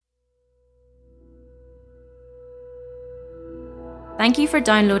Thank you for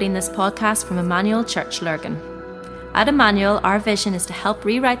downloading this podcast from Emmanuel Church Lurgan. At Emmanuel, our vision is to help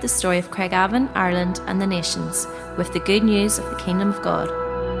rewrite the story of Craigavon, Ireland and the nations with the good news of the Kingdom of God.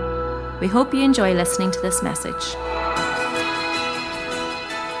 We hope you enjoy listening to this message.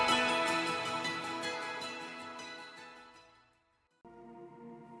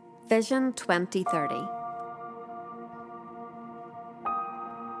 Vision 2030.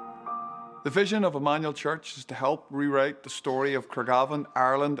 The vision of Emmanuel Church is to help rewrite the story of Craigavon,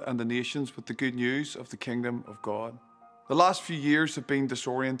 Ireland and the nations with the good news of the Kingdom of God. The last few years have been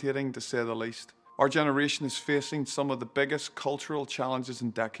disorientating, to say the least. Our generation is facing some of the biggest cultural challenges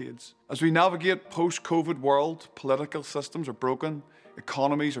in decades. As we navigate post-COVID world, political systems are broken,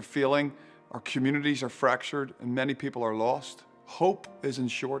 economies are failing, our communities are fractured and many people are lost. Hope is in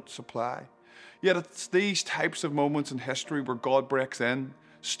short supply. Yet it's these types of moments in history where God breaks in,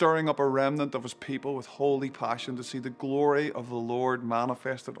 stirring up a remnant of his people with holy passion to see the glory of the Lord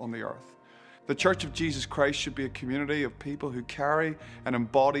manifested on the earth. The Church of Jesus Christ should be a community of people who carry and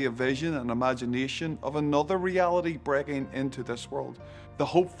embody a vision and imagination of another reality breaking into this world, the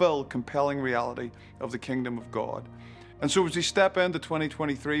hope-filled, compelling reality of the Kingdom of God. And so as we step into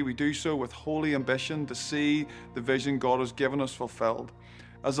 2023, we do so with holy ambition to see the vision God has given us fulfilled.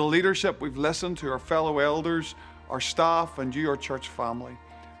 As a leadership, we've listened to our fellow elders, our staff, and you, our church family.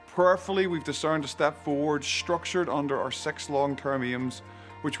 Prayerfully, we've discerned a step forward structured under our 6 long-term aims,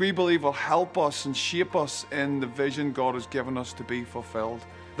 which we believe will help us and shape us in the vision God has given us to be fulfilled.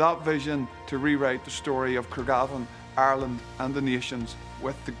 That vision to rewrite the story of Craigavon, Ireland and the nations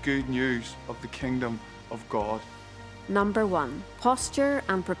with the good news of the Kingdom of God. Number 1. Posture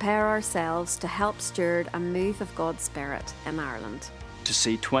and prepare ourselves to help steward a move of God's Spirit in Ireland. To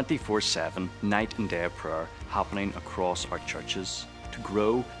see 24/7 night and day prayer happening across our churches, to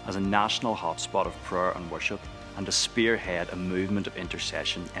grow as a national hotspot of prayer and worship, and to spearhead a movement of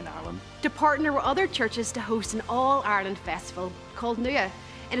intercession in Ireland. To partner with other churches to host an All-Ireland festival called NUA.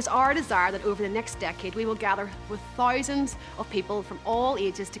 It is our desire that over the next decade we will gather with thousands of people from all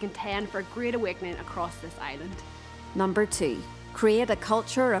ages to contend for a great awakening across this island. Number 2. Create a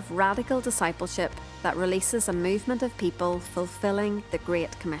culture of radical discipleship that releases a movement of people fulfilling the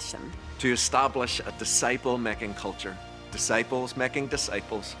Great Commission. To establish a disciple-making culture, disciples making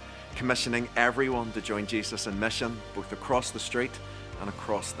disciples, commissioning everyone to join Jesus in mission, both across the street and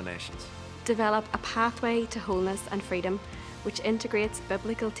across the nations. Develop a pathway to wholeness and freedom, which integrates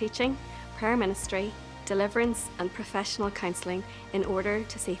biblical teaching, prayer ministry, deliverance and professional counselling in order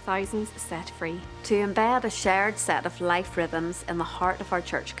to see thousands set free. To embed a shared set of life rhythms in the heart of our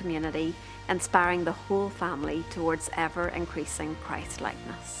church community, inspiring the whole family towards ever-increasing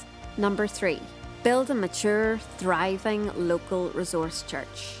Christ-likeness. Number 3. Build a mature, thriving local resource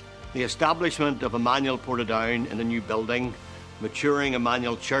church. The establishment of Emmanuel Portadown in a new building, maturing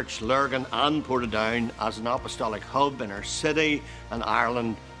Emmanuel Church Lurgan and Portadown as an apostolic hub in our city and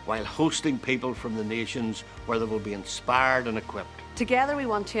Ireland, while hosting people from the nations where they will be inspired and equipped. Together we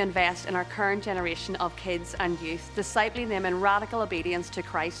want to invest in our current generation of kids and youth, discipling them in radical obedience to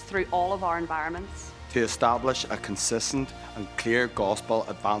Christ through all of our environments. To establish a consistent and clear gospel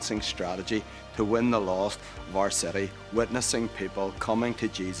advancing strategy to win the lost of our city, witnessing people coming to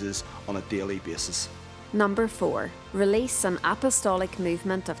Jesus on a daily basis. Number 4. Release an apostolic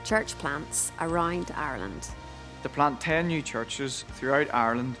movement of church plants around Ireland. To plant 10 new churches throughout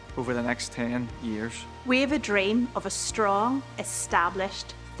Ireland over the next 10 years. We have a dream of a strong,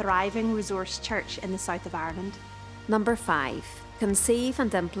 established, thriving resource church in the south of Ireland. Number 5. Conceive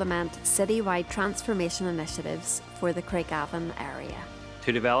and implement citywide transformation initiatives for the Craigavon area.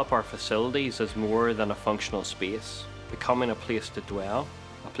 To develop our facilities as more than a functional space, becoming a place to dwell,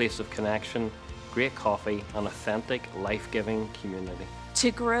 a place of connection, great coffee and authentic, life-giving community. To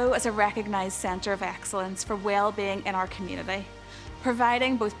grow as a recognised centre of excellence for well-being in our community,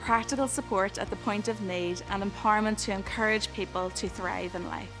 providing both practical support at the point of need and empowerment to encourage people to thrive in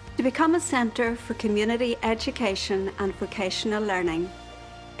life. To become a centre for community education and vocational learning,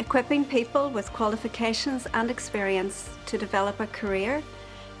 equipping people with qualifications and experience to develop a career,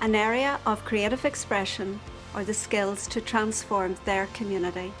 an area of creative expression, or the skills to transform their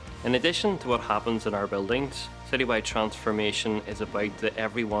community. In addition to what happens in our buildings, citywide transformation is about the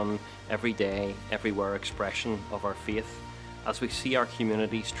everyone, every day, everywhere expression of our faith as we see our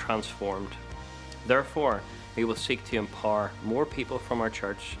communities transformed. Therefore, we will seek to empower more people from our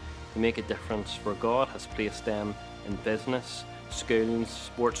church to make a difference where God has placed them in business, schools,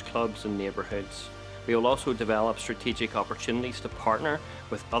 sports clubs and neighbourhoods. We will also develop strategic opportunities to partner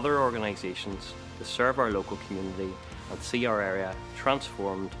with other organisations to serve our local community and see our area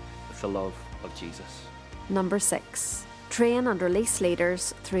transformed with the love of Jesus. Number 6. Train and release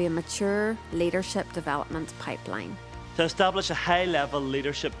leaders through a mature leadership development pipeline. To establish a high-level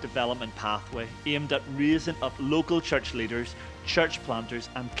leadership development pathway aimed at raising up local church leaders, church planters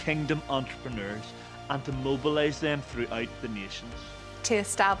and kingdom entrepreneurs, and to mobilise them throughout the nations. To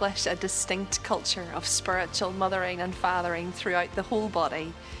establish a distinct culture of spiritual mothering and fathering throughout the whole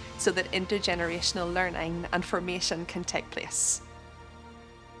body, so that intergenerational learning and formation can take place.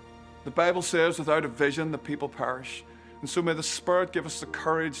 The Bible says, without a vision, the people perish. And so may the Spirit give us the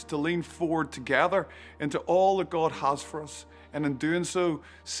courage to lean forward together into all that God has for us, and in doing so,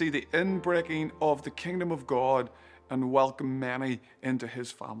 see the inbreaking of the kingdom of God and welcome many into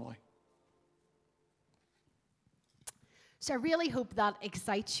His family. So I really hope that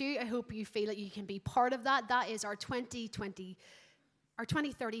excites you. I hope you feel that you can be part of that. That is our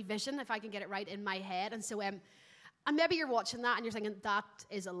 2030 vision, if I can get it right in my head. And so, and maybe you're watching that and you're thinking, that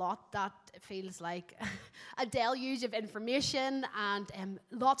is a lot. That feels like a deluge of information and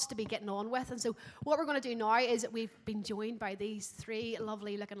lots to be getting on with. And so what we're going to do now is we've been joined by these three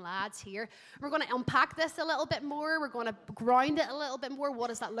lovely looking lads here. We're going to unpack this a little bit more. We're going to ground it a little bit more. What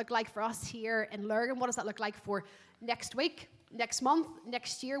does that look like for us here in Lurgan? What does that look like for next week, next month,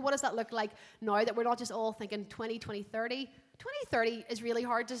 next year? What does that look like now that we're not just all thinking 2020, 30? 2030 is really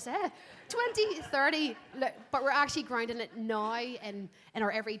hard to say. 2030, but we're actually grounding it now in our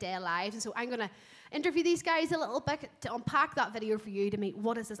everyday lives. And so I'm going to interview these guys a little bit to unpack that video for you to meet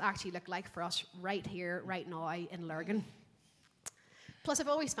what does this actually look like for us right here, right now in Lurgan. Plus, I've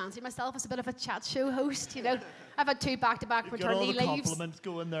always fancied myself as a bit of a chat show host, you know. I've had 2 back-to-back maternity leaves. Got all the compliments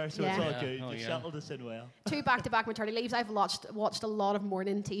going there, so it's all good. You settled us in well. 2 back-to-back maternity leaves. I've watched a lot of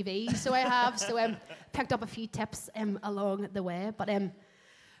morning TV, so I have. So picked up a few tips along the way. But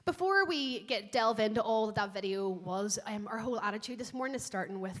before we delve into all that video was, our whole attitude this morning is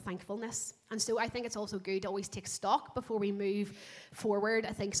starting with thankfulness. And so I think it's also good to always take stock before we move forward.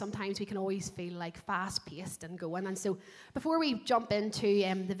 I think sometimes we can always feel like fast-paced and going. And so before we jump into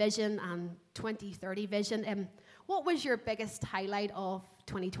the vision and 2030 vision, what was your biggest highlight of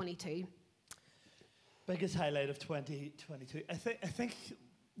 2022? Biggest highlight of 2022? I think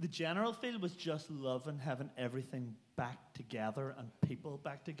the general feel was just loving having everything back together and people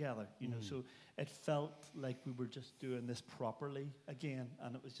back together, you know, so it felt like we were just doing this properly again,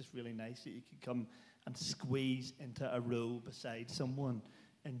 and it was just really nice that you could come and squeeze into a row beside someone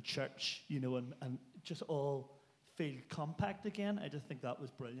in church, you know, and just all feel compact again. I just think that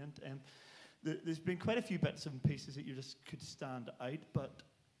was brilliant. And there's been quite a few bits and pieces that you just could stand out, but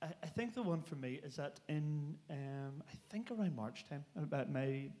I think the one for me is that in, I think around March time, about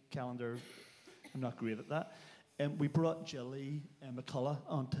my calendar, I'm not great at that, we brought Jilly McCullough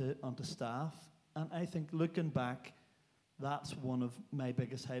onto staff, and I think looking back, that's one of my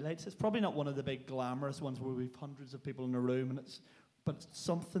biggest highlights. It's probably not one of the big glamorous ones where we've hundreds of people in a room, but it's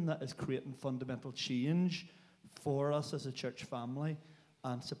something that is creating fundamental change for us as a church family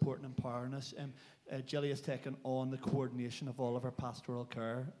and supporting and empowering us. Jilly has taken on the coordination of all of our pastoral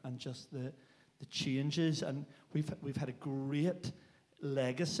care and just the changes, and we've had a great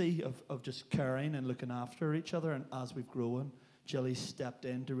legacy of just caring and looking after each other, and as we've grown, Jilly stepped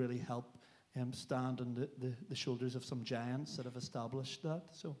in to really help stand on the shoulders of some giants that have established that,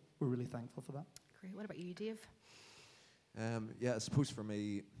 so we're really thankful for that. Great. What about you, Dave? I suppose for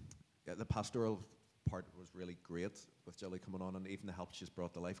me, the pastoral part was really great with Jilly coming on, and even the help she's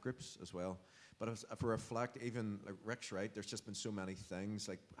brought to life groups as well. But if I reflect, even like Rick's right, there's just been so many things,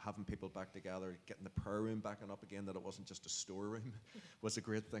 like having people back together, getting the prayer room back up again, that it wasn't just a storeroom was a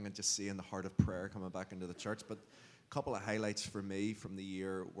great thing, and just seeing the heart of prayer coming back into the church. But a couple of highlights for me from the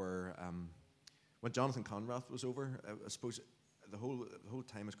year were when Jonathan Conrath was over. I suppose the whole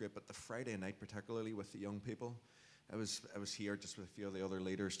time was great, but the Friday night particularly with the young people, I was here just with a few of the other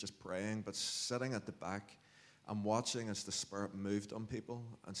leaders just praying, but sitting at the back and watching as the Spirit moved on people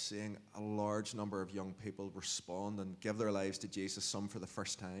and seeing a large number of young people respond and give their lives to Jesus, some for the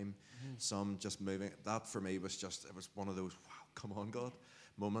first time, some just moving. That for me was it was one of those, wow, come on God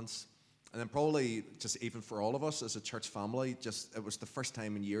moments. And then probably just even for all of us as a church family, it was the first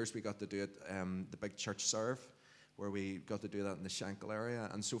time in years we got to do it, the big church serve, where we got to do that in the Shankill area.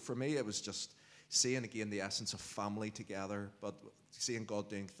 And so for me, it was just seeing again the essence of family together, but seeing God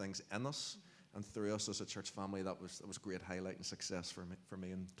doing things in us and through us as a church family. That was a great highlight and success for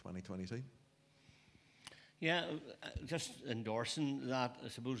me in 2022. Yeah, just endorsing that. I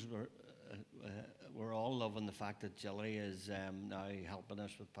suppose we're all loving the fact that Jilly is now helping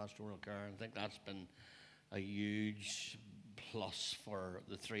us with pastoral care. I think that's been a huge plus for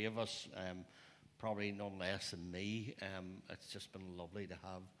the three of us, probably none less than me. It's just been lovely to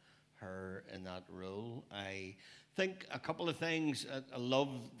have her in that role. I think a couple of things. I love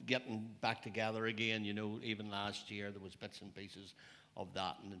getting back together again. You know, even last year there was bits and pieces of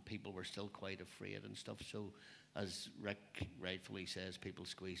that, and then people were still quite afraid and stuff. So, as Rick rightfully says, people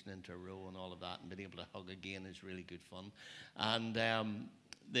squeezing into a row and all of that, and being able to hug again is really good fun. And I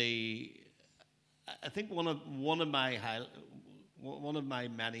think one of my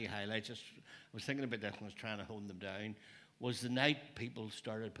many highlights, I was thinking about this and I was trying to hold them down, was the night people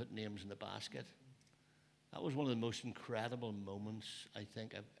started putting names in the basket. That was one of the most incredible moments I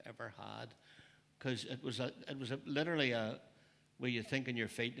think I've ever had, because it was literally where you think on your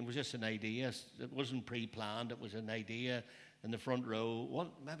feet. It was just an idea. It wasn't pre-planned. It was an idea in the front row.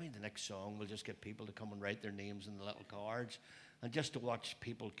 Maybe the next song we'll just get people to come and write their names in the little cards, and just to watch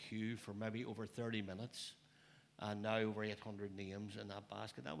people queue for maybe over 30 minutes. And now over 800 names in that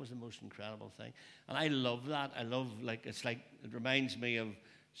basket. That was the most incredible thing. And I love that. I love, it reminds me of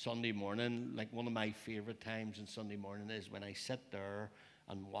Sunday morning. Like, one of my favorite times on Sunday morning is when I sit there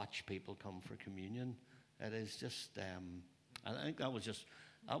and watch people come for communion. It is just, I think that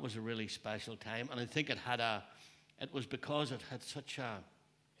was a really special time. And I think it was because it had such a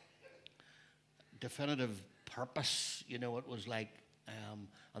definitive purpose. You know, it was like,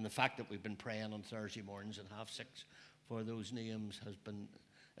 and the fact that we've been praying on Thursday mornings at 6:30 for those names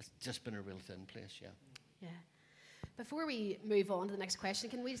it's just been a real thin place, yeah. Yeah. Before we move on to the next question,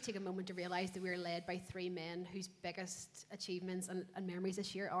 can we just take a moment to realise that we're led by three men whose biggest achievements and memories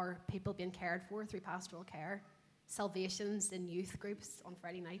this year are people being cared for through pastoral care, salvations in youth groups on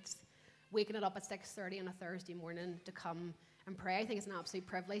Friday nights, waking it up at 6:30 on a Thursday morning to come and pray. I think it's an absolute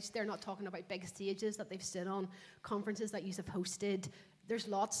privilege. They're not talking about big stages that they've stood on, conferences that you have hosted. There's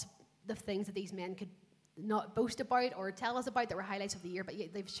lots of things that these men could not boast about or tell us about that were highlights of the year, but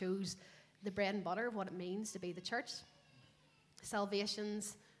yet they've shows the bread and butter of what it means to be the church.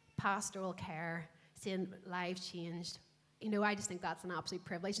 Salvations, pastoral care, seeing lives changed. You know, I just think that's an absolute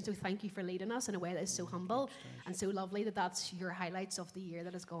privilege, and so thank you for leading us in a way that is so humble and so lovely that that's your highlights of the year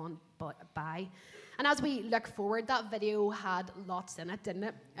that has gone by. And as we look forward, that video had lots in it, didn't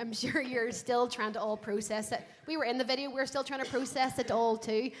it? I'm sure you're still trying to all process it. We were in the video, we're still trying to process it all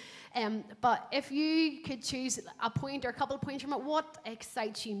too. But if you could choose a point or a couple of points from it, what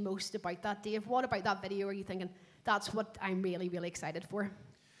excites you most about that, Dave? What about that video are you thinking, that's what I'm really, really excited for?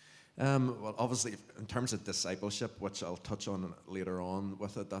 Well, obviously, in terms of discipleship, which I'll touch on later on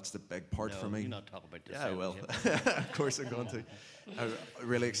with it, that's the big part for me. You're not talking about discipleship. Yeah, I will. Of course I'm going to. It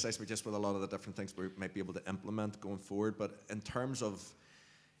really excites me just with a lot of the different things we might be able to implement going forward. But in terms of,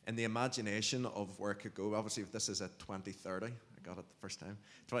 in the imagination of where it could go, obviously, if this is at 2030, I got it the first time,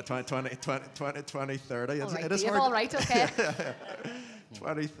 2030. All right, it is Dave, hard. all right, okay.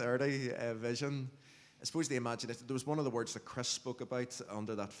 2030 vision. I suppose the imagination, there was one of the words that Chris spoke about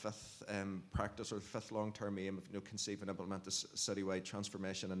under that fifth practice or fifth long-term aim of conceive and implement this citywide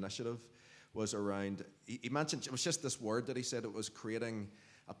transformation initiative was around, he mentioned, it was just this word that he said, it was creating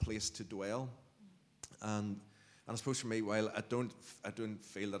a place to dwell. And I suppose for me, while I don't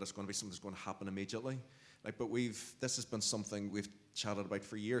feel that it's going to be something that's going to happen immediately, but this has been something we've chatted about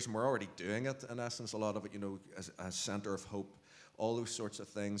for years, and we're already doing it in essence, a lot of it, as a centre of hope, all those sorts of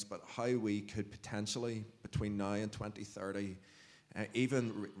things, but how we could potentially, between now and 2030,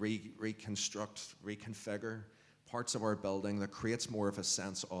 even reconstruct, reconfigure parts of our building that creates more of a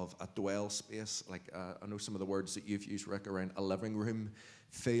sense of a dwell space. I know some of the words that you've used, Rick, around a living room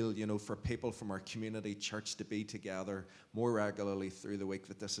feel, for people from our community church to be together more regularly through the week,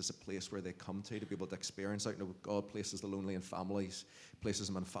 that this is a place where they come to be able to experience out. God places the lonely in families, places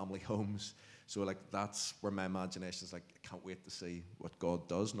them in family homes. So that's where my imagination is I can't wait to see what God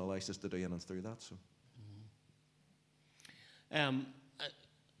does and allows us to do in and through that. So,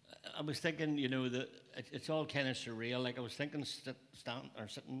 I was thinking, that it's all kind of surreal. I was thinking,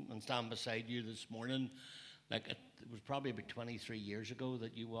 sitting and standing beside you this morning. It was probably about 23 years ago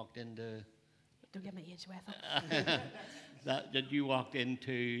that you walked into. Don't get my age with it. that you walked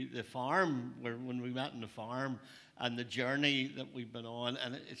into the farm when we met in the farm. And the journey that we've been on,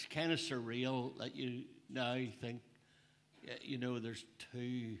 and it's kind of surreal that you now think, there's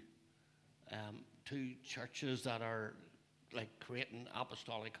two churches that are creating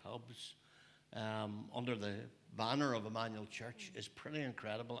apostolic hubs under the banner of Emmanuel Church is pretty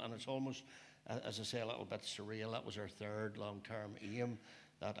incredible, and it's almost, as I say, a little bit surreal. That was our third long-term aim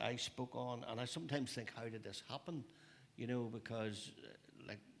that I spoke on, and I sometimes think, how did this happen? Because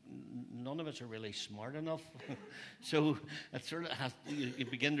none of us are really smart enough. So it sort of has, you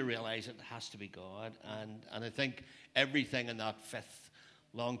begin to realize it has to be God. And I think everything in that fifth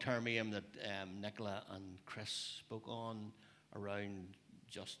long-term aim that Nicola and Chris spoke on around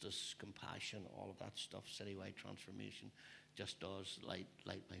justice, compassion, all of that stuff. Citywide transformation just does light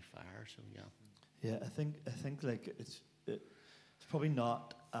my fire. So yeah. Yeah, I think like it's probably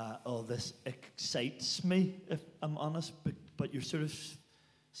not all this excites me, if I'm honest, but you're sort of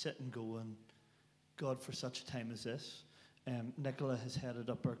sitting going, God, for such a time as this. Nicola has headed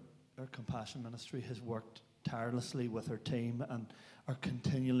up our compassion ministry, has worked tirelessly with her team and are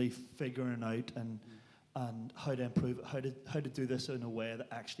continually figuring out and how to improve it, how to do this in a way that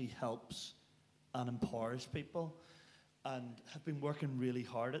actually helps and empowers people, and have been working really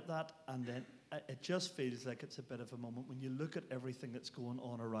hard at that. And then it just feels like it's a bit of a moment when you look at everything that's going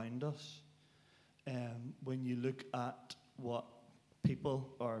on around us, when you look at what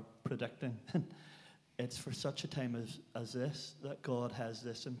people are predicting. It's for such a time as this that God has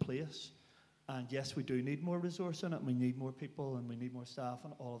this in place. And yes, we do need more resource in it, and we need more people, and we need more staff,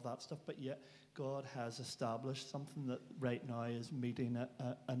 and all of that stuff. But yet, God has established something that right now is meeting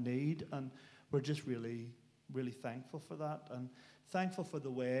a need, and we're just really, really thankful for that, and thankful for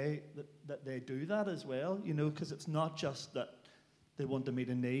the way that they do that as well. You know, because it's not just that they want to meet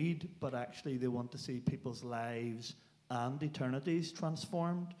a need, but actually they want to see people's lives and eternities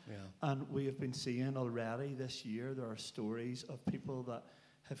transformed. Yeah. And we have been seeing already this year, there are stories of people that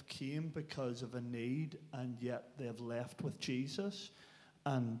have came because of a need, and yet they have left with Jesus.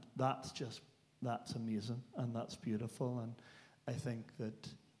 And that's amazing, and that's beautiful. And I think that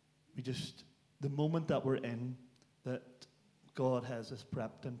the moment that we're in, that God has us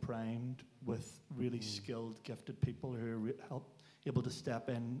prepped and primed with really skilled, gifted people who are able to step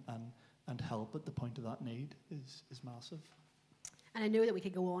in and help at the point of that need is massive. And I know that we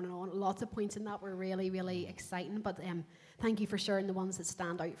could go on and on. Lots of points in that were really, really exciting. But thank you for sharing the ones that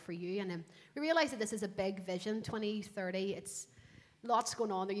stand out for you. And we realise that this is a big vision, 2030. It's lots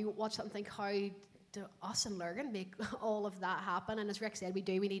going on there. You watch that and think, how do us in Lurgan make all of that happen? And as Rick said, we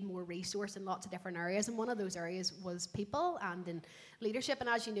need more resource in lots of different areas. And one of those areas was people and in leadership. And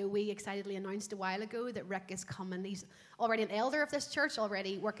as you know, we excitedly announced a while ago that Rick is coming. He's already an elder of this church,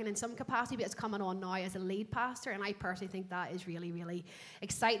 already working in some capacity, but is coming on now as a lead pastor. And I personally think that is really, really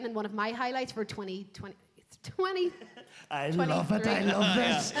exciting. And one of my highlights for 2020. I love it. I love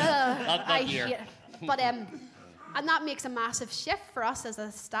this. That year. But and that makes a massive shift for us as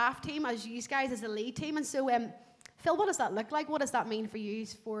a staff team, as you guys as a lead team. And so, Phil, what does that look like? What does that mean for you,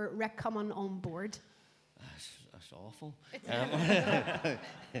 for Rick coming on board? That's awful.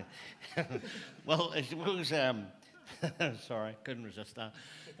 Well, I suppose, sorry, couldn't resist that.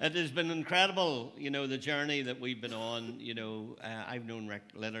 It has been incredible, the journey that we've been on. I've known Rick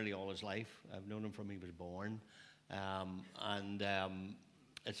literally all his life. I've known him from he was born.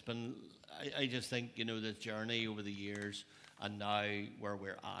 It's been, I just think, this journey over the years and now where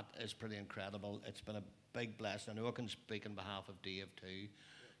we're at is pretty incredible. It's been a big blessing. I know I can speak on behalf of Dave too.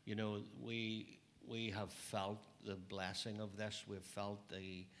 We have felt the blessing of this. We've felt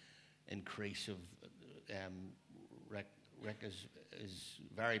the increase of Rick. Rick is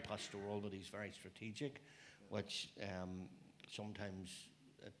very pastoral, but he's very strategic, which sometimes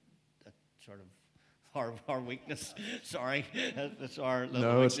it sort of our weakness. Sorry, that's our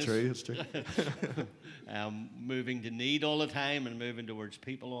little weakness. It's true. Moving to need all the time and moving towards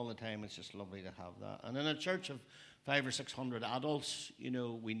people all the time. It's just lovely to have that. And in a church of 500 or 600 adults,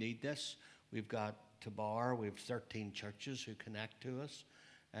 we need this. We've got Tabar. We have 13 churches who connect to us,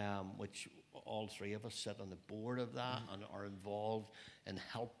 which all three of us sit on the board of that and are involved in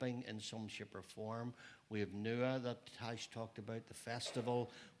helping in some shape or form. We have NUA that Tash talked about, the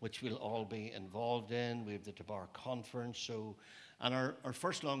festival, which we'll all be involved in. We have the Tabar Conference. And our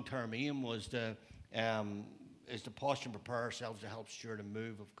first long-term aim was to posture and prepare ourselves to help steward a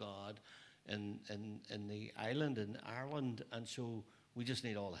move of God in the island, in Ireland. And so we just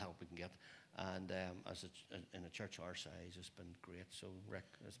need all the help we can get. And in a church our size, it's been great. So Rick,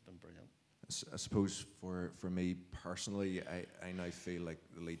 it's been brilliant. I suppose for me personally, I now feel like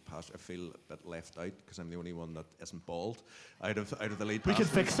the lead pastor. I feel a bit left out because I'm the only one that isn't bald out of the lead. We can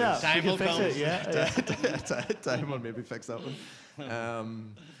fix that. Time will come. Time will maybe fix that one.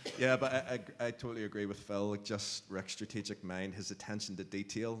 But I totally agree with Phil. Like, just Rick's strategic mind, his attention to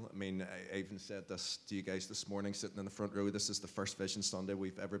detail. I mean, I even said this to you guys this morning, sitting in the front row. This is the first Vision Sunday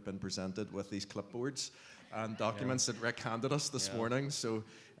we've ever been presented with these clipboards and documents that Rick handed us this morning. So.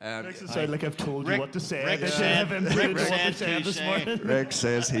 Makes it sound like I've told you what to say. Rick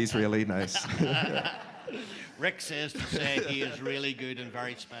says he's really nice. Rick says to say he is really good and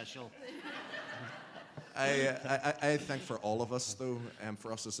very special. I think for all of us, though,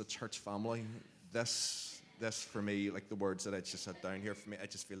 for us as a church family, this for me, like the words that I just had down here, for me, I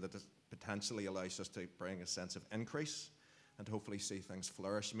just feel that this potentially allows us to bring a sense of increase and hopefully see things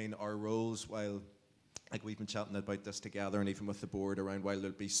flourish. I mean, our roles, while like we've been chatting about this together and even with the board around, while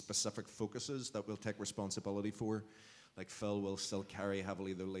there'll be specific focuses that we'll take responsibility for, like Phil will still carry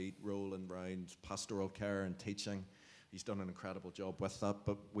heavily the lead role around pastoral care and teaching. He's done an incredible job with that,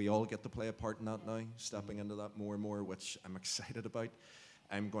 but we all get to play a part in that now, stepping into that more and more, which I'm excited about.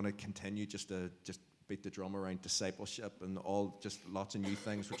 I'm going to continue just beat the drum around discipleship and all, just lots of new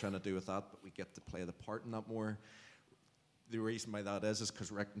things we're trying to do with that, but we get to play the part in that more. The reason why that is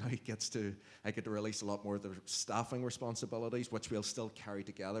because Rick now I get to release a lot more of the staffing responsibilities, which we'll still carry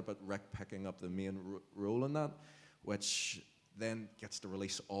together, but Rick picking up the main role in that, which then gets to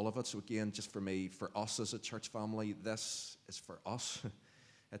release all of it. So again, just for me, for us as a church family, this is for us.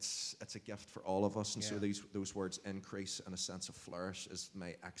 It's a gift for all of us, and so those words increase and a sense of flourish is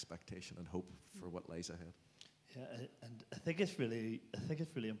my expectation and hope for what lies ahead. Yeah, and I think it's really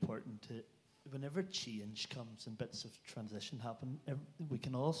important to, whenever change comes and bits of transition happen, we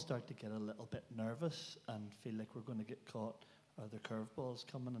can all start to get a little bit nervous and feel like we're going to get caught. Are there curveballs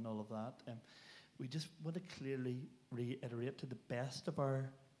coming and all of that? We just want to clearly reiterate, to the best of our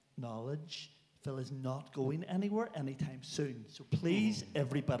knowledge, Phil is not going anywhere anytime soon. So please,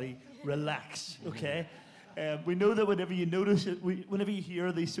 everybody, relax, okay? We know that whenever you notice it, whenever you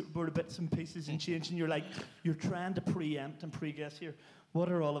hear these sort of bits and pieces and change, and you're trying to preempt and pre-guess here,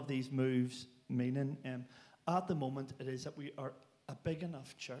 what are all of these moves meaning? At the moment, it is that we are a big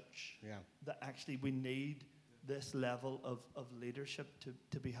enough church that actually we need this level of leadership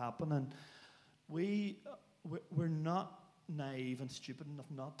to be happening. We're not naive and stupid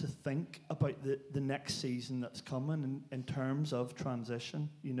enough not to think about the next season that's coming in terms of transition,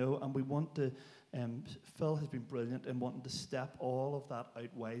 and we want to, Phil has been brilliant in wanting to step all of that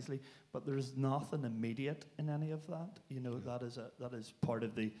out wisely, but there's nothing immediate in any of that, that is part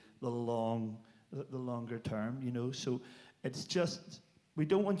of the longer term, so it's just, we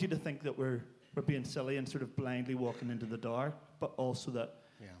don't want you to think that we're being silly and sort of blindly walking into the dark, but also that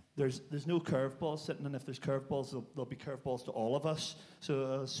there's no curveballs sitting, and if there's curveballs, there'll be curveballs to all of us.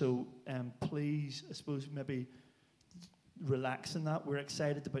 So please, I suppose, maybe relax in that. We're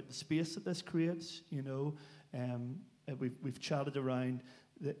excited about the space that this creates. We've chatted around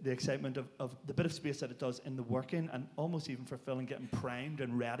the excitement of the bit of space that it does in the working, and almost even for Phil and getting primed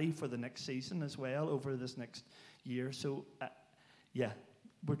and ready for the next season as well over this next year. So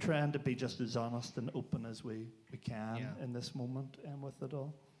we're trying to be just as honest and open as we can in this moment with it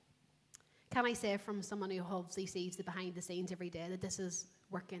all. Can I say, from someone who obviously sees the behind the scenes every day, that this is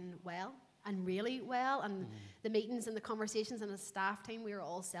working well and really well, and the meetings and the conversations and the staff team, we are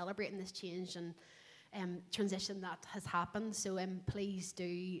all celebrating this change and transition that has happened. So please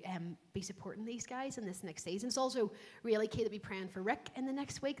do be supporting these guys in this next season. It's also really key to be praying for Rick in the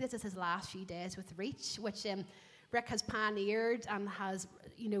next week. This is his last few days with Reach, which Rick has pioneered and has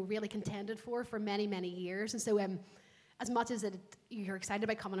really contended for many, many years. And so as much as you're excited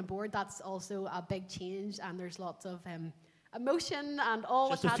about coming on board, that's also a big change, and there's lots of emotion and all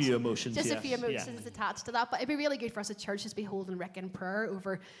just attached. A few emotions, just a few emotions attached to that. But it'd be really good for us as church to be holding Rick in prayer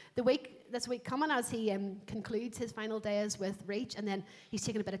over this week coming, as he concludes his final days with Reach, and then he's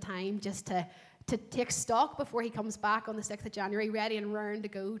taking a bit of time just to take stock before he comes back on the 6th of January, ready and round to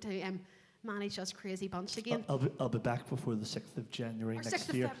go to manage us crazy bunch again. I'll be back before the 6th of January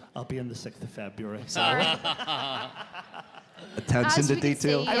next year. I'll be on the 6th of February. Sorry. Attention to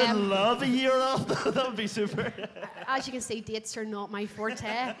detail. I would love a year off. That would be super. As you can see, dates are not my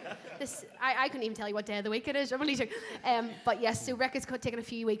forte. I couldn't even tell you what day of the week it is. But yes, so Rick is taking a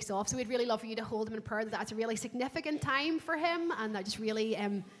few weeks off, so we'd really love for you to hold him in prayer. That's a really significant time for him, and that just really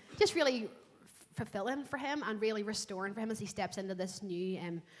fulfilling for him and really restoring for him as he steps into this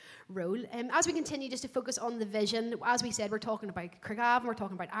new role. As we continue just to focus on the vision, as we said, we're talking about Craigavon, we're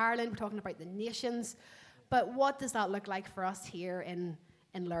talking about Ireland, we're talking about the nations, but what does that look like for us here in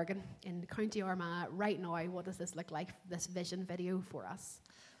Lurgan, in County Armagh right now? What does this look like, this vision video for us?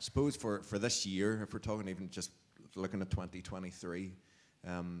 I suppose for this year, if we're talking even just looking at 2023,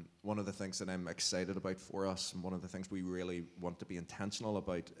 one of the things that I'm excited about for us, and one of the things we really want to be intentional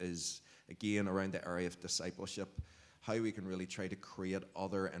about, is again around the area of discipleship, how we can really try to create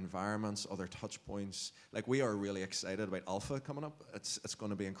other environments, other touch points. Like, we are really excited about Alpha coming up. It's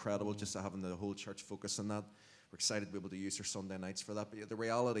going to be incredible just to having the whole church focus on that. We're excited to be able to use our Sunday nights for that. But the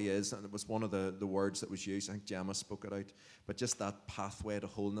reality is, and it was one of the words that was used, I think Gemma spoke it out, but just that pathway to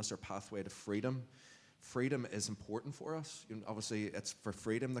wholeness or pathway to freedom. Freedom is important for us. Obviously, it's for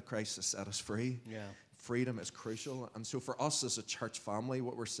freedom that Christ has set us free. Yeah. Freedom is crucial. And so for us as a church family,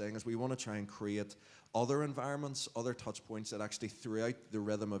 what we're saying is we want to try and create other environments, other touch points that actually throughout the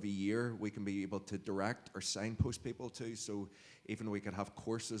rhythm of a year we can be able to direct or signpost people to. So even we could have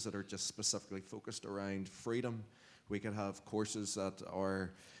courses that are just specifically focused around freedom. We could have courses that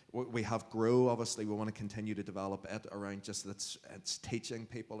are, we have Grow, obviously, we want to continue to develop it around just it's teaching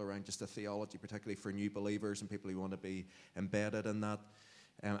people around just the theology, particularly for new believers and people who want to be embedded in that.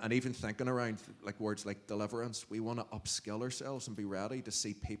 And even thinking around like words like deliverance, we want to upskill ourselves and be ready to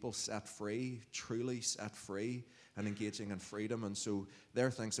see people set free, truly set free, and engaging in freedom. And so there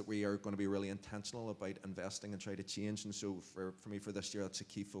are things that we are going to be really intentional about investing and try to change. And so for me for this year, that's a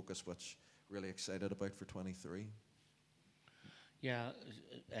key focus, which really excited about for 23. Yeah,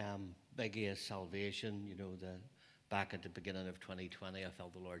 biggie is salvation. Back at the beginning of 2020, I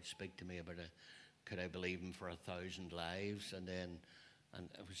felt the Lord speak to me about could I believe Him for 1,000 lives, and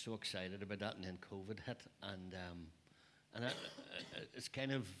I was so excited about that, and then COVID hit, and it's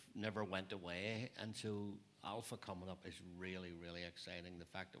kind of never went away, and so Alpha coming up is really, really exciting. The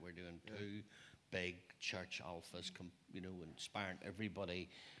fact that we're doing 2 big church Alphas, inspiring everybody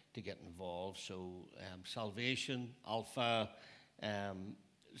to get involved. So salvation, Alpha,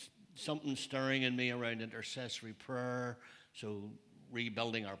 something stirring in me around intercessory prayer. So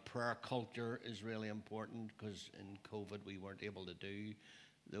rebuilding our prayer culture is really important, because in COVID we weren't able to do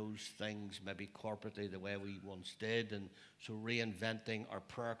those things maybe corporately the way we once did, and so reinventing our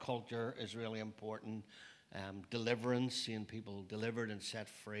prayer culture is really important. Deliverance, seeing people delivered and set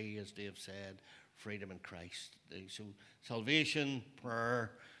free, as Dave said, freedom in Christ. So salvation,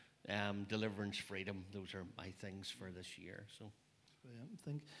 prayer, deliverance, freedom, those are my things for this year. So I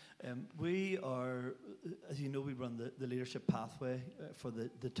think we are, as you know, we run the leadership pathway for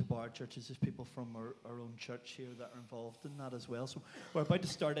the Tabar churches. There's people from our own church here that are involved in that as well. So we're about to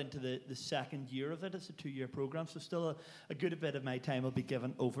start into the second year of it. It's a 2-year program, so still a good bit of my time will be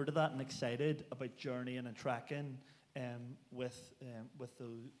given over to that, and excited about journeying and tracking with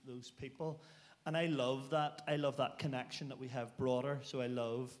those people. And I love that. I love that connection that we have broader. So I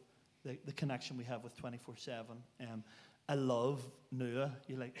love the connection we have with 24/7. I love Nua.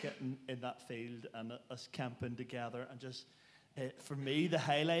 You like getting in that field and us camping together, and just for me, the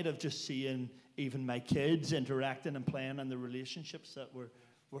highlight of just seeing even my kids interacting and playing, and the relationships that were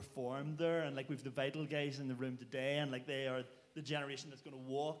formed there, and like we've the Vital guys in the room today, and like they are the generation that's going to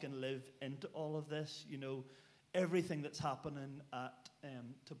walk and live into all of this. Everything that's happening at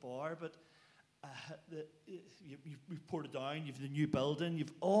Tabar, but. You've Portadown, you've the new building,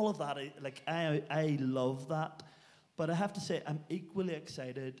 you've all of that. I love that. But I have to say, I'm equally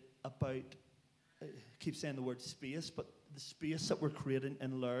excited about, I keep saying the word space, but the space that we're creating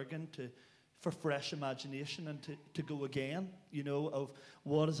in Lurgan for fresh imagination and to go again, of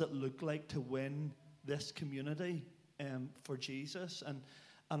what does it look like to win this community for Jesus, and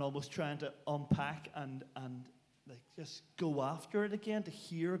almost trying to unpack and like just go after it again, to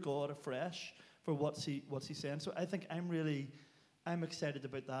hear God afresh for what's he saying. So I think I'm excited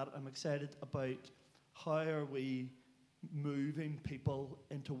about that. I'm excited about how are we moving people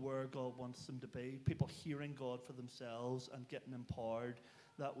into where God wants them to be, people hearing God for themselves and getting empowered,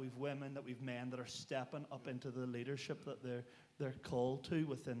 that we've women, that we've men that are stepping up into the leadership that they're called to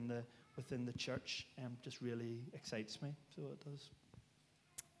within the church. Just really excites me, so it does.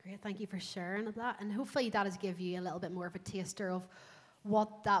 Great, thank you for sharing that, and hopefully that has given you a little bit more of a taster of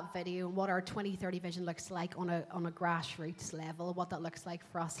what that video and what our 2030 vision looks like on a grassroots level, what that looks like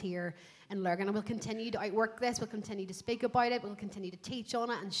for us here in Lurgan. And we'll continue to outwork this, we'll continue to speak about it, we'll continue to teach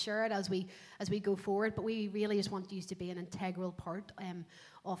on it and share it as we go forward. But we really just want you to be an integral part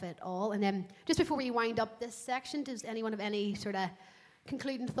of it all. And then just before we wind up this section, does anyone have any sort of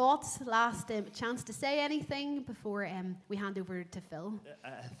concluding thoughts, last chance to say anything before we hand over to Phil?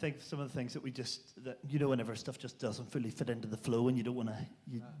 I think some of the things that whenever stuff just doesn't fully fit into the flow and you don't want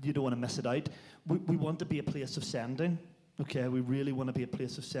to miss it out, we want to be a place of sending. Okay, we really want to be a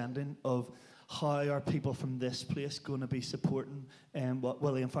place of sending, of how are people from this place going to be supporting what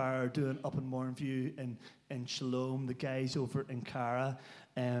Willie and Fire are doing up in Mournview and in Shalom, the guys over in Cara.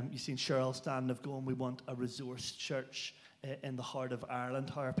 You've seen Cheryl stand up going, we want a resource church in the heart of Ireland.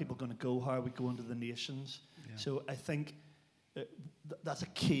 How are people going to go? How are we going to the nations? Yeah. So I think that's a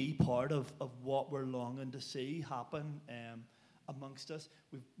key part of what we're longing to see happen amongst us.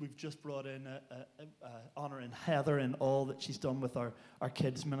 We've just brought in honouring Heather and all that she's done with our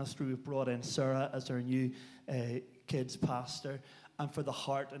kids ministry. We've brought in Sarah as our new kids pastor, and for the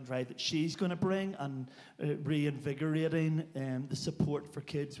heart and drive that she's going to bring, and reinvigorating the support for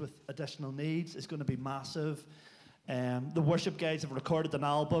kids with additional needs is going to be massive. The worship guys have recorded an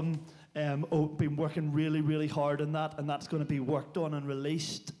album, been working really, really hard on that, and that's going to be worked on and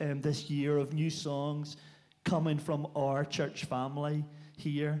released this year of new songs coming from our church family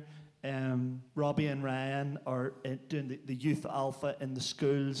here. Robbie and Ryan are doing the Youth Alpha in the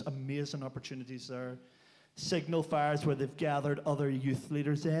schools, amazing opportunities there. Signal Fires, where they've gathered other youth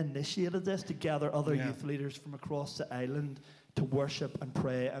leaders. They initiated this to gather other youth leaders from across the island to worship and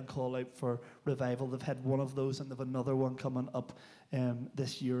pray and call out for revival. They've had one of those, and they've another one coming up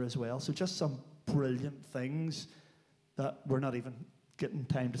this year as well. So just some brilliant things that we're not even getting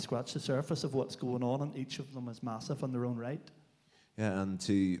time to scratch the surface of what's going on, and each of them is massive in their own right. Yeah, and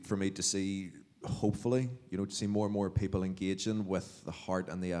for me to see, hopefully, to see more and more people engaging with the heart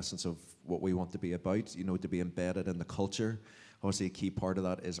and the essence of what we want to be about, to be embedded in the culture. Obviously, a key part of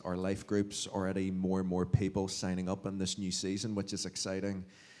that is our life groups. Already more and more people signing up in this new season, which is exciting.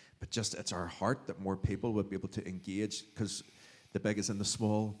 But just, it's our heart that more people would be able to engage, because the big is in the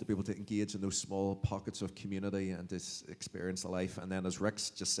small, to be able to engage in those small pockets of community and to experience the life. And then, as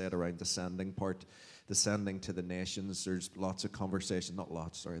Rick's just said around the sending part, the sending to the nations, there's lots of conversation, not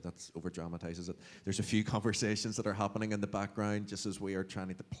lots, sorry, that over-dramatizes it. There's a few conversations that are happening in the background just as we are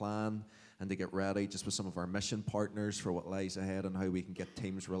trying to plan and to get ready just with some of our mission partners for what lies ahead and how we can get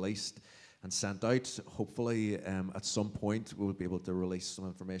teams released and sent out. Hopefully, at some point, we'll be able to release some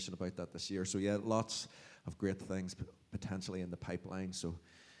information about that this year. So yeah, lots of great things potentially in the pipeline. So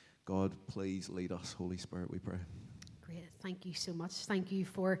God, please lead us. Holy Spirit, we pray. Great. Thank you so much. Thank you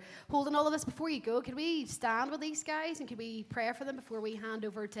for holding all of us. Before you go, can we stand with these guys and can we pray for them before we hand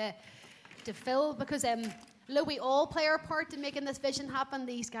over to Phil? Because look, we all play our part in making this vision happen.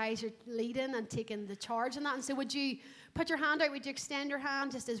 These guys are leading and taking the charge in that. And so would you put your hand out? Would you extend your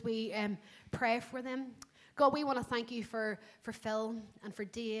hand just as we pray for them? God, we want to thank you for Phil and for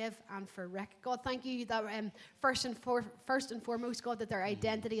Dave and for Rick. God, thank you that first and foremost, God, that their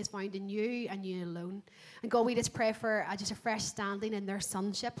identity is found in you and you alone. And God, we just pray for just a fresh standing in their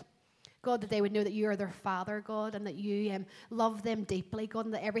sonship. God, that they would know that you are their Father, God, and that you love them deeply, God,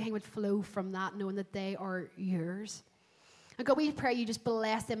 and that everything would flow from that, knowing that they are yours. And God, we pray you just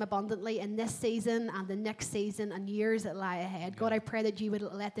bless them abundantly in this season and the next season and years that lie ahead. God, I pray that you would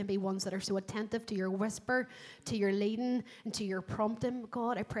let them be ones that are so attentive to your whisper, to your leading, and to your prompting.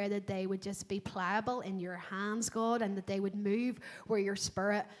 God, I pray that they would just be pliable in your hands, God, and that they would move where your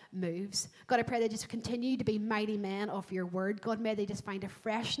Spirit moves. God, I pray they just continue to be mighty men of your word. God, may they just find a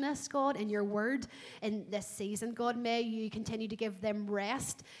freshness, God, in your word in this season. God, may you continue to give them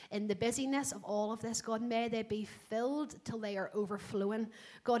rest in the busyness of all of this. God, may they be filled till they are overflowing.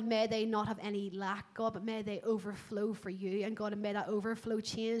 God, may they not have any lack, God, but may they overflow for you. And God, may that overflow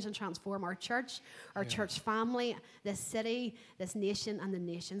change and transform our church, our church family, this city, this nation, and the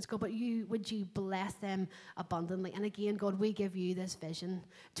nations. God, but would you bless them abundantly. And again, God, we give you this vision.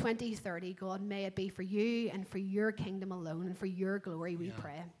 2030, God, may it be for you and for your kingdom alone and for your glory, we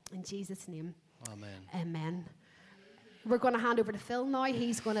pray. In Jesus' name. Amen. Amen. We're going to hand over to Phil now.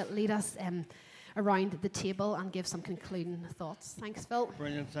 He's going to lead us around the table and give some concluding thoughts. Thanks, Phil.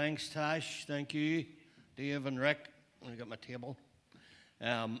 Brilliant. Thanks, Tash. Thank you, Dave and Rick. I got my table.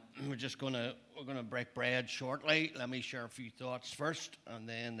 We're going to break bread shortly. Let me share a few thoughts first, and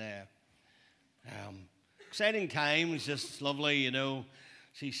then exciting times. Just lovely,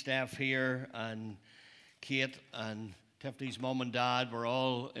 see Steph here and Kate and Tiffany's mum and dad were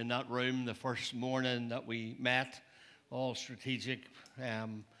all in that room the first morning that we met, all strategic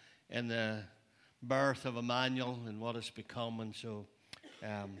in the birth of Emmanuel and what it's become. And so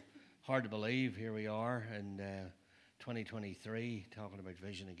hard to believe here we are in 2023 talking about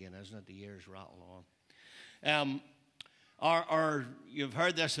vision again, isn't it? The years rattle on. You've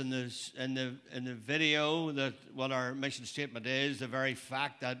heard this in the video, that what our mission statement is, the very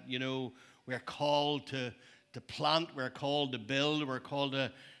fact that we're called to plant, we're called to build, we're called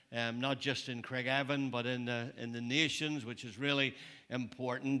to not just in Craigavon but in the nations, which is really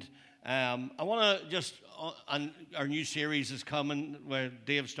important. I want to just, our new series is coming, where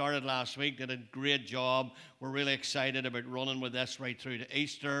Dave started last week, did a great job. We're really excited about running with this right through to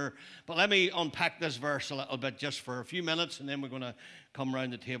Easter. But let me unpack this verse a little bit just for a few minutes, and then we're going to come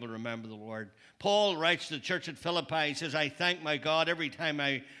around the table and remember the Lord. Paul writes to the church at Philippi, he says, I thank my God every time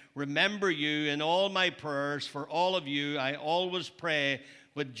I remember you. In all my prayers for all of you, I always pray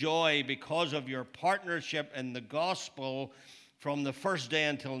with joy because of your partnership in the gospel from the first day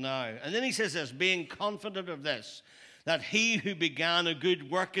until now. And then he says this, being confident of this, that he who began a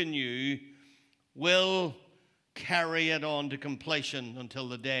good work in you will carry it on to completion until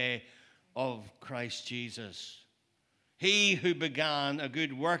the day of Christ Jesus. He who began a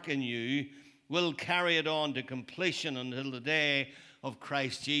good work in you will carry it on to completion until the day of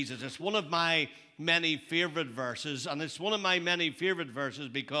Christ Jesus. It's one of my many favorite verses, and it's one of my many favorite verses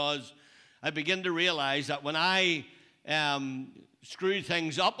because I begin to realize that when I screw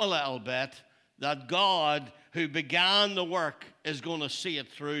things up a little bit, that God, who began the work, is going to see it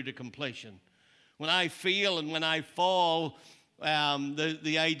through to completion. When I fail and when I fall,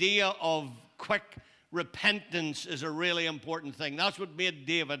 the idea of quick repentance is a really important thing. That's what made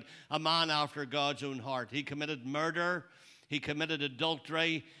David a man after God's own heart. He committed murder, he committed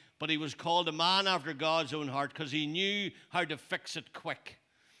adultery, but he was called a man after God's own heart because he knew how to fix it quick.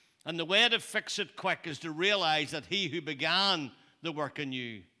 And the way to fix it quick is to realize that he who began the work in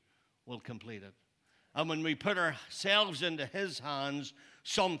you will complete it. And when we put ourselves into his hands,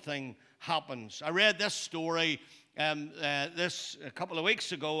 something happens. I read this story a couple of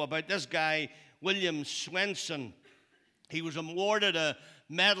weeks ago about this guy, William Swenson. He was awarded a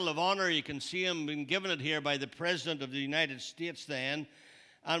Medal of Honor. You can see him being given it here by the President of the United States then.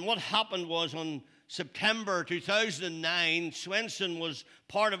 And what happened was on September 2009, Swenson was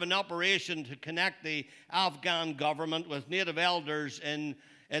part of an operation to connect the Afghan government with native elders in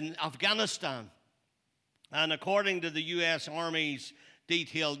Afghanistan. And according to the U.S. Army's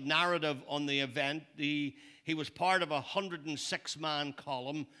detailed narrative on the event, he was part of a 106-man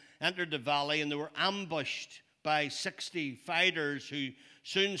column, entered the valley, and they were ambushed by 60 fighters who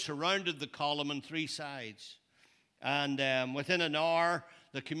soon surrounded the column on three sides. And within an hour,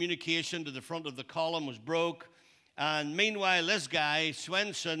 the communication to the front of the column was broke. And meanwhile, this guy,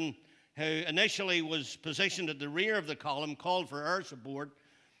 Swenson, who initially was positioned at the rear of the column, called for air support.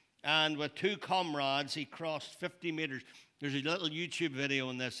 And with two comrades, he crossed 50 meters. There's a little YouTube video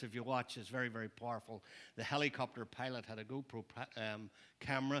on this if you watch. It's very, very powerful. The helicopter pilot had a GoPro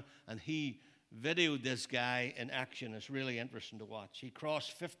camera, and he videoed this guy in action. It's really interesting to watch. He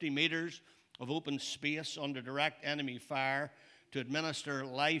crossed 50 meters of open space under direct enemy fire to administer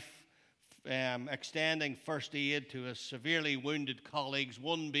life-extending first aid to his severely wounded colleagues,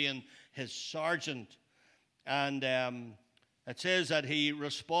 one being his sergeant. And it says that he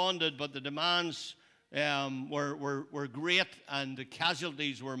responded, but the demands were great and the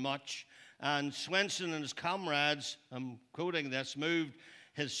casualties were much. And Swenson and his comrades, I'm quoting this, moved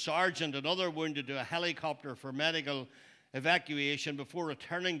his sergeant and other wounded to a helicopter for medical evacuation before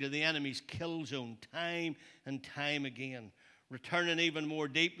returning to the enemy's kill zone time and time again. Returning even more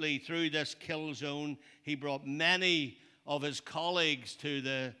deeply through this kill zone, he brought many of his colleagues to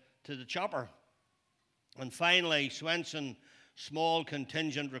the chopper. And finally, Swenson's small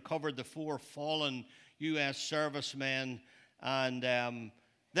contingent recovered the 4 fallen U.S. servicemen. And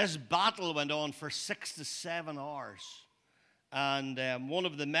this battle went on for 6 to 7 hours. And one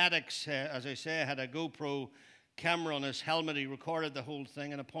of the medics, as I say, had a GoPro camera on his helmet. He recorded the whole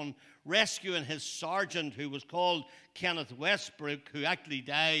thing. And upon rescuing his sergeant, who was called Kenneth Westbrook, who actually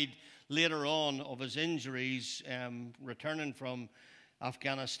died later on of his injuries returning from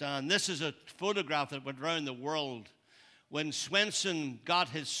Afghanistan. This is a photograph that went around the world. When Swenson got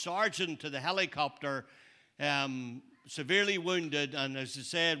his sergeant to the helicopter, severely wounded, and as I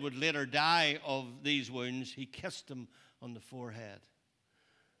said, would later die of these wounds, he kissed him on the forehead.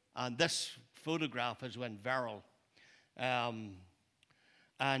 And this photograph has went viral. I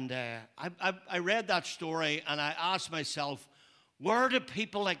read that story and I asked myself, where do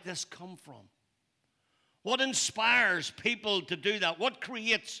people like this come from? What inspires people to do that? What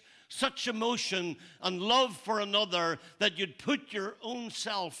creates such emotion and love for another that you'd put your own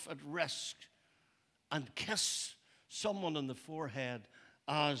self at risk and kiss someone on the forehead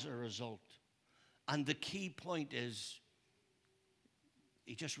as a result? And the key point is,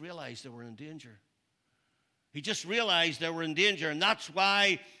 he just realized they were in danger. He just realized they were in danger, and that's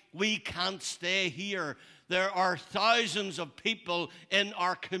why we can't stay here. There are thousands of people in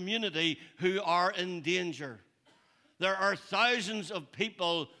our community who are in danger. There are thousands of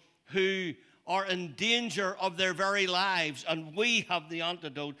people who are in danger of their very lives, and we have the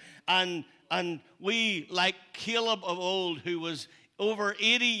antidote. And we, like Caleb of old, who was over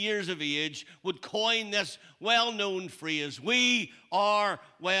 80 years of age, would coin this well-known phrase, we are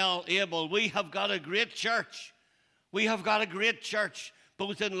well able. We have got a great church. We have got a great church,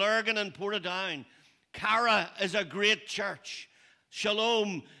 both in Lurgan and Portadown. Cara is a great church.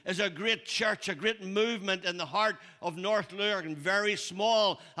 Shalom is a great church, a great movement in the heart of North Lurgan, very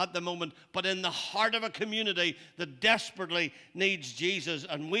small at the moment, but in the heart of a community that desperately needs Jesus.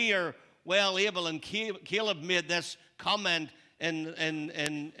 And we are well able, and Caleb made this comment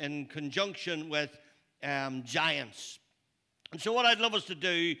in conjunction with giants. And so what I'd love us to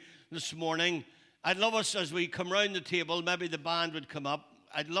do this morning, I'd love us, as we come round the table, maybe the band would come up,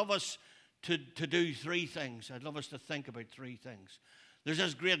 I'd love us to do three things. I'd love us to think about three things. There's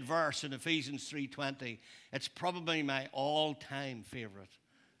this great verse in Ephesians 3:20. It's probably my all-time favorite.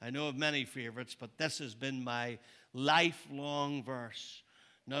 I know of many favorites, but this has been my lifelong verse.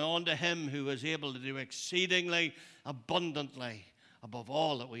 Now unto him who is able to do exceedingly abundantly above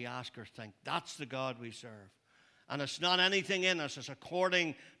all that we ask or think. That's the God we serve. And it's not anything in us. It's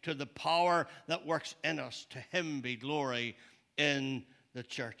according to the power that works in us. To him be glory in the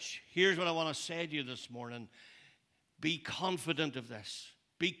church. Here's what I want to say to you this morning. Be confident of this.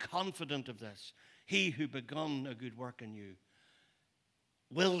 Be confident of this. He who begun a good work in you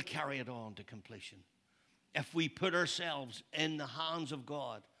will carry it on to completion. If we put ourselves in the hands of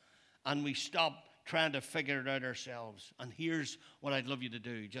God and we stop trying to figure it out ourselves. And here's what I'd love you to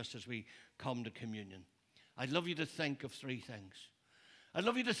do just as we come to communion. I'd love you to think of three things. I'd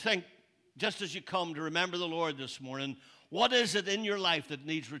love you to think, just as you come to remember the Lord this morning, what is it in your life that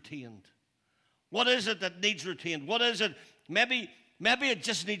needs retained? What is it that needs retained? What is it? Maybe it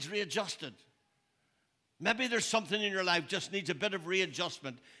just needs readjusted. Maybe there's something in your life just needs a bit of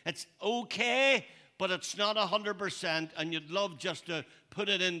readjustment. It's okay, but it's not 100%, and you'd love just to put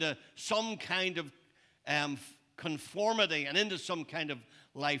it into some kind of conformity and into some kind of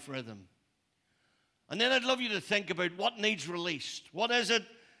life rhythm. And then I'd love you to think about what needs released. What is it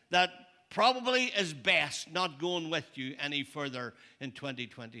that probably is best not going with you any further in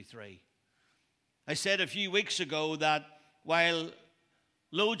 2023? I said a few weeks ago that while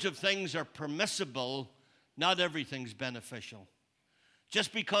loads of things are permissible, not everything's beneficial.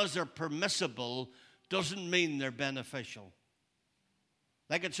 Just because they're permissible doesn't mean they're beneficial.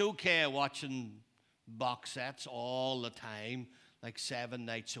 Like it's okay watching box sets all the time, like 7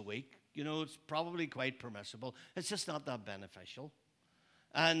 nights a week. You know, it's probably quite permissible. It's just not that beneficial.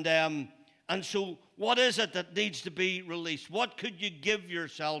 And so what is it that needs to be released? What could you give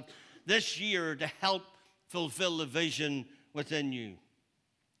yourself this year to help fulfill the vision within you?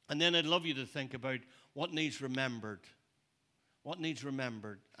 And then I'd love you to think about what needs remembered. What needs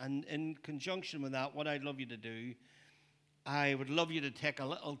remembered. And in conjunction with that, what I'd love you to do, I would love you to take a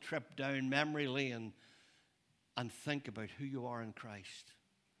little trip down memory lane and think about who you are in Christ.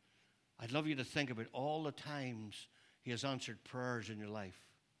 I'd love you to think about all the times he has answered prayers in your life.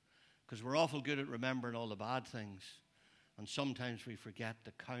 Because we're awful good at remembering all the bad things. And sometimes we forget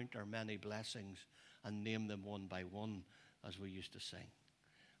to count our many blessings and name them one by one, as we used to sing.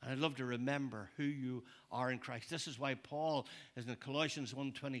 And I'd love to remember who you are in Christ. This is why Paul, in Colossians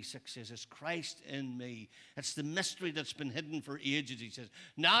 1:26, says, it's Christ in me. It's the mystery that's been hidden for ages, he says.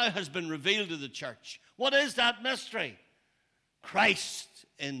 Now has been revealed to the church. What is that mystery? Christ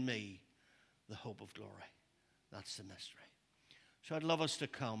in me, the hope of glory. That's the mystery. So I'd love us to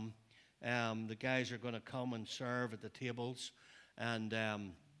come. The guys are going to come and serve at the tables. And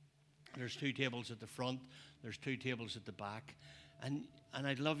there's 2 tables at the front. There's 2 tables at the back. And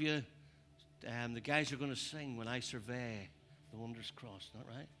I'd love you, the guys are going to sing When I Survey the Wondrous Cross, not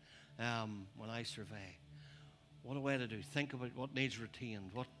right? When I survey. What a way to do. Think about what needs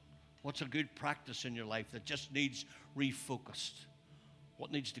retained. What's a good practice in your life that just needs refocused?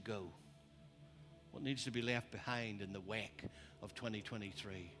 What needs to go? What needs to be left behind in the wake of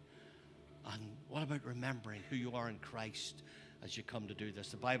 2023? And what about remembering who you are in Christ as you come to do this?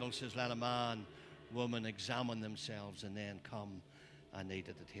 The Bible says, let a man, woman examine themselves and then come and eat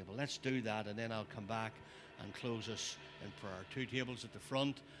at the table. Let's do that, and then I'll come back and close us in prayer. 2 tables at the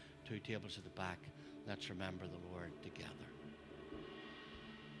front, 2 tables at the back. Let's remember the Lord together.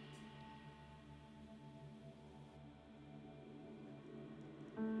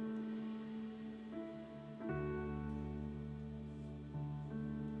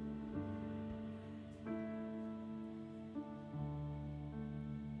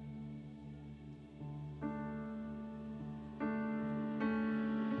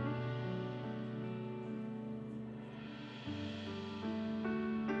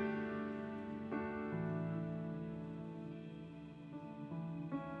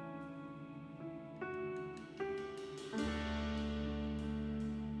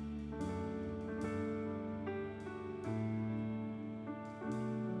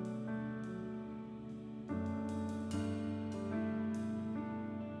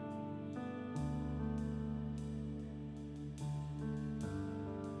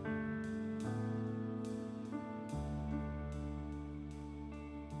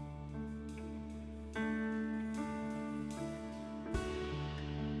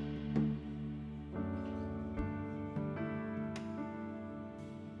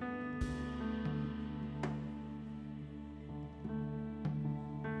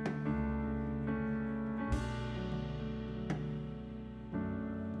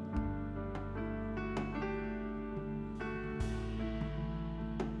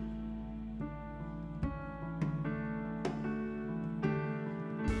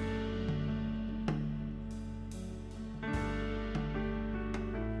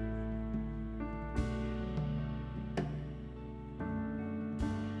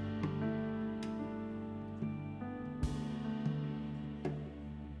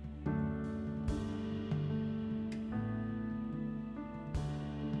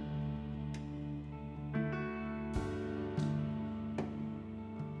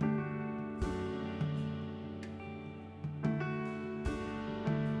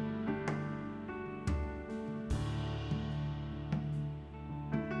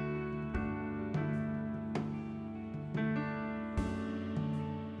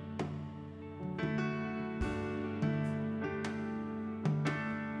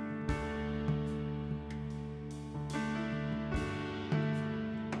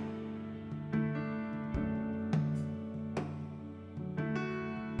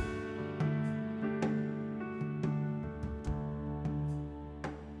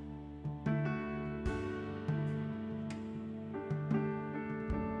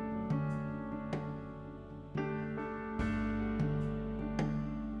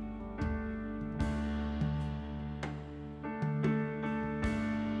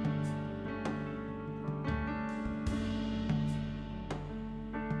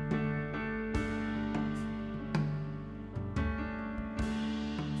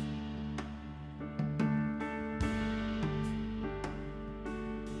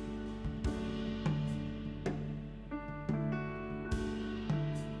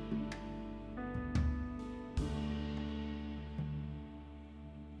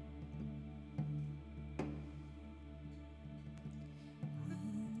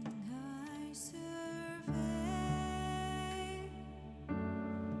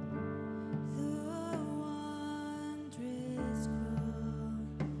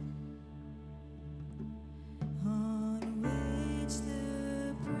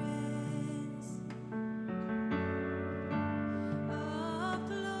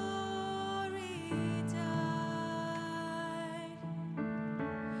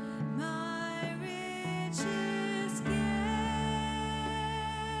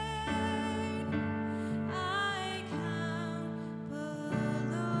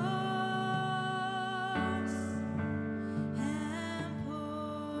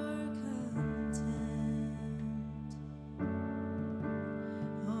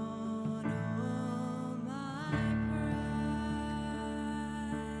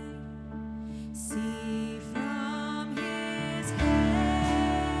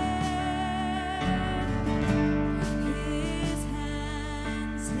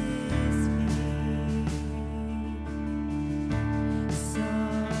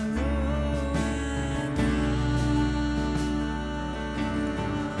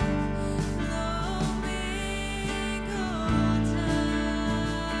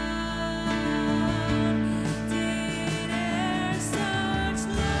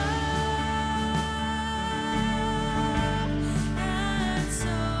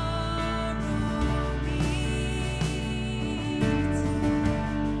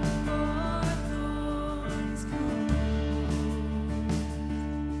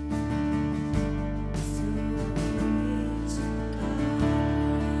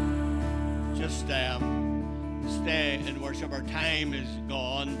 just stay in worship. Our time is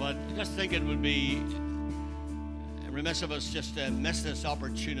gone, but I just think it would be remiss of us just to miss this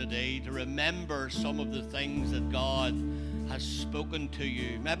opportunity to remember some of the things that God has spoken to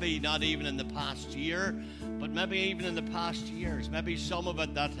you. Maybe not even in the past year, but maybe even in the past years. Maybe some of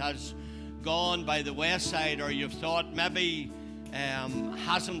it that has gone by the wayside, or you've thought maybe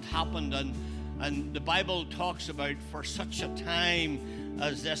hasn't happened. And the Bible talks about for such a time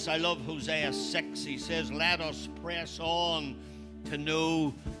as this. I love Hosea 6. He says, let us press on to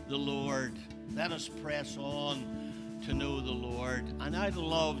know the Lord. Let us press on to know the Lord. And I'd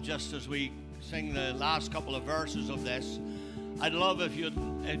love, just as we sing the last couple of verses of this, I'd love if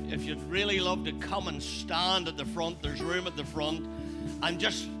you'd really love to come and stand at the front. There's room at the front, and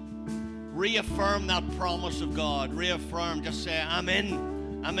just reaffirm that promise of God. Reaffirm, just say, I'm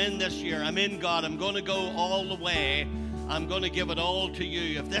in this year. I'm in, God. I'm going to go all the way. I'm going to give it all to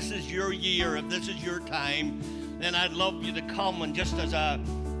you. If this is your year, if this is your time, then I'd love you to come, and just as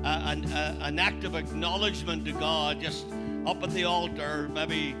an act of acknowledgement to God, just up at the altar,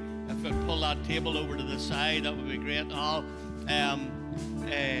 maybe if I pull that table over to the side, that would be great. And I'll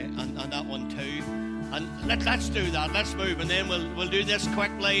and that one too. And let's do that. Let's move, and then we'll do this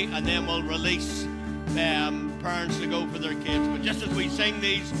quickly, and then we'll release parents to go for their kids. But just as we sing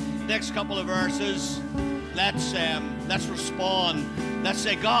these next couple of verses, let's respond. Let's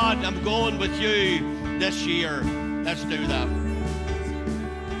say, God, I'm going with you this year. Let's do that.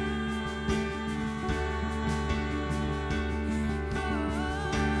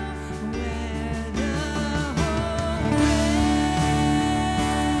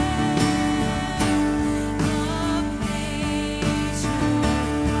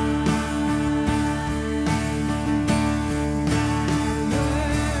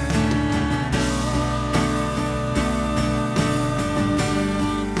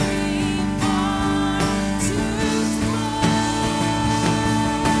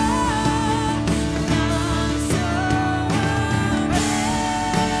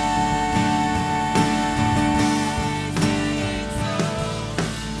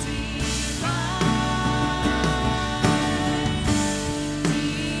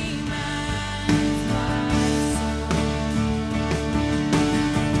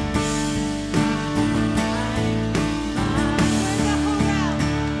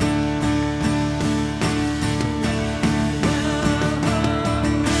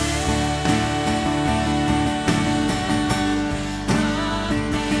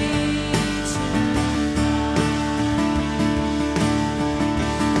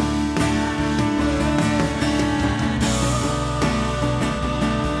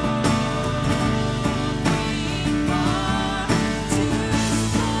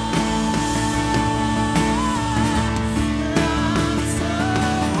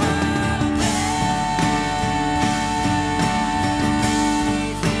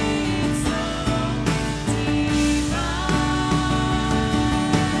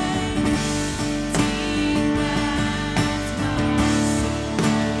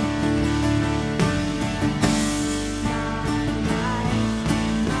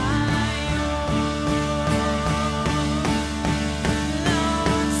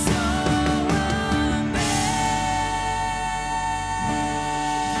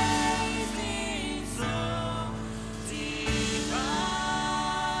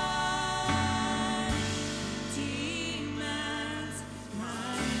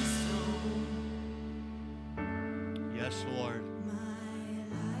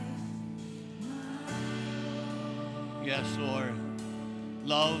 Yes, Lord.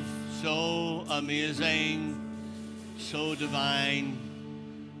 Love so amazing, so divine,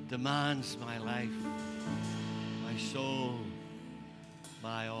 demands my life, my soul,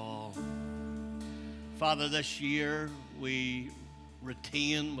 my all. Father, this year we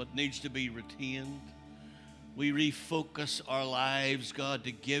retain what needs to be retained. We refocus our lives, God,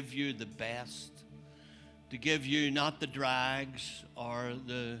 to give you the best, to give you not the drags or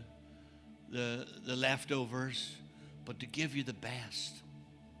the leftovers, but to give you the best.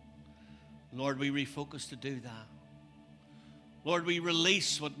 Lord, we refocus to do that. Lord, we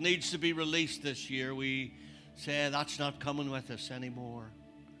release what needs to be released this year. We say that's not coming with us anymore.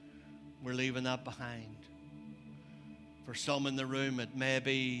 We're leaving that behind. For some in the room, it may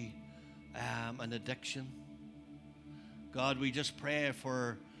be an addiction. God, we just pray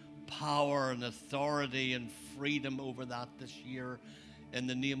for power and authority and freedom over that this year in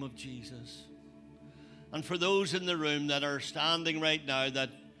the name of Jesus. And for those in the room that are standing right now that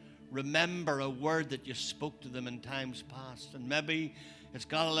remember a word that you spoke to them in times past, and maybe it's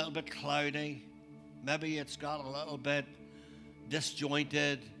got a little bit cloudy, maybe it's got a little bit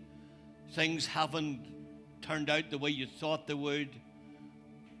disjointed, things haven't turned out the way you thought they would,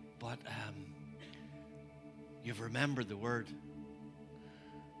 but you've remembered the word.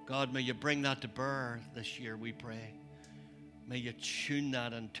 God, may you bring that to bear this year, we pray. May you tune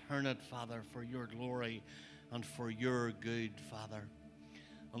that and turn it, Father, for your glory and for your good, Father.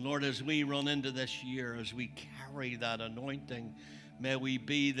 And Lord, as we run into this year, as we carry that anointing, may we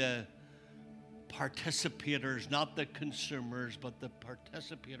be the participators, not the consumers, but the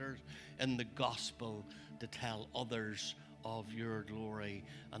participators in the gospel to tell others of your glory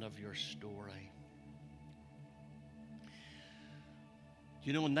and of your story.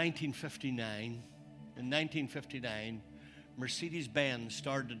 You know, in 1959, Mercedes-Benz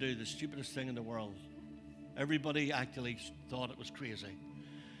started to do the stupidest thing in the world. Everybody actually thought it was crazy.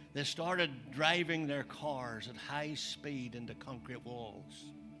 They started driving their cars at high speed into concrete walls.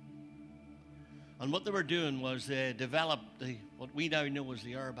 And what they were doing was they developed what we now know as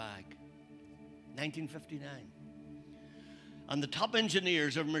the airbag. 1959. And the top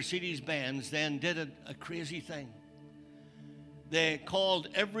engineers of Mercedes-Benz then did a crazy thing. They called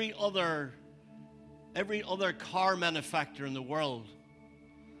every other car manufacturer in the world,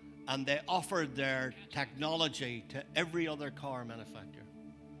 and they offered their technology to every other car manufacturer,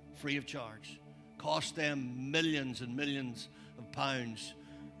 free of charge. Cost them millions and millions of pounds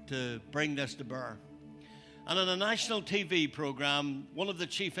to bring this to bear. And in a national TV program, one of the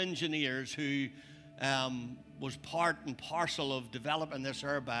chief engineers who was part and parcel of developing this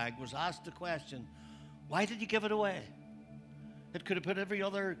airbag was asked the question, why did you give it away? It could have put every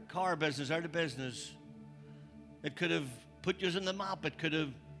other car business out of business. It could have put you in the map. It could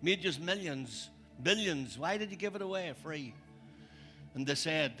have made you millions, billions. Why did you give it away free? And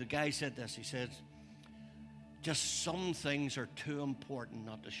the guy said this. He said, just some things are too important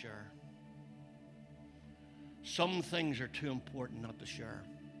not to share. Some things are too important not to share.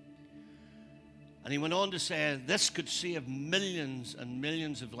 And he went on to say, this could save millions and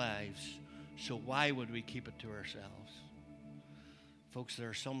millions of lives, so why would we keep it to ourselves? Folks, there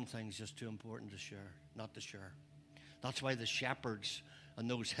are some things just too important to share, not to share. That's why the shepherds on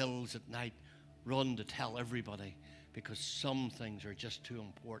those hills at night run to tell everybody, because some things are just too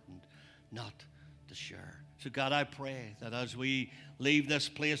important not to share. So God, I pray that as we leave this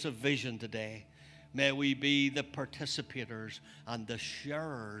place of vision today, may we be the participators and the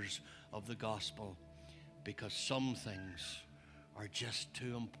sharers of the gospel, because some things are just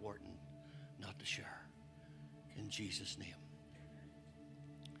too important not to share. In Jesus' name.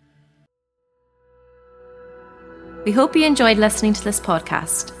 We hope you enjoyed listening to this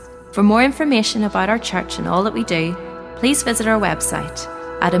podcast. For more information about our church and all that we do, please visit our website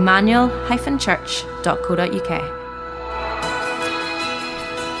at emmanuel-church.co.uk.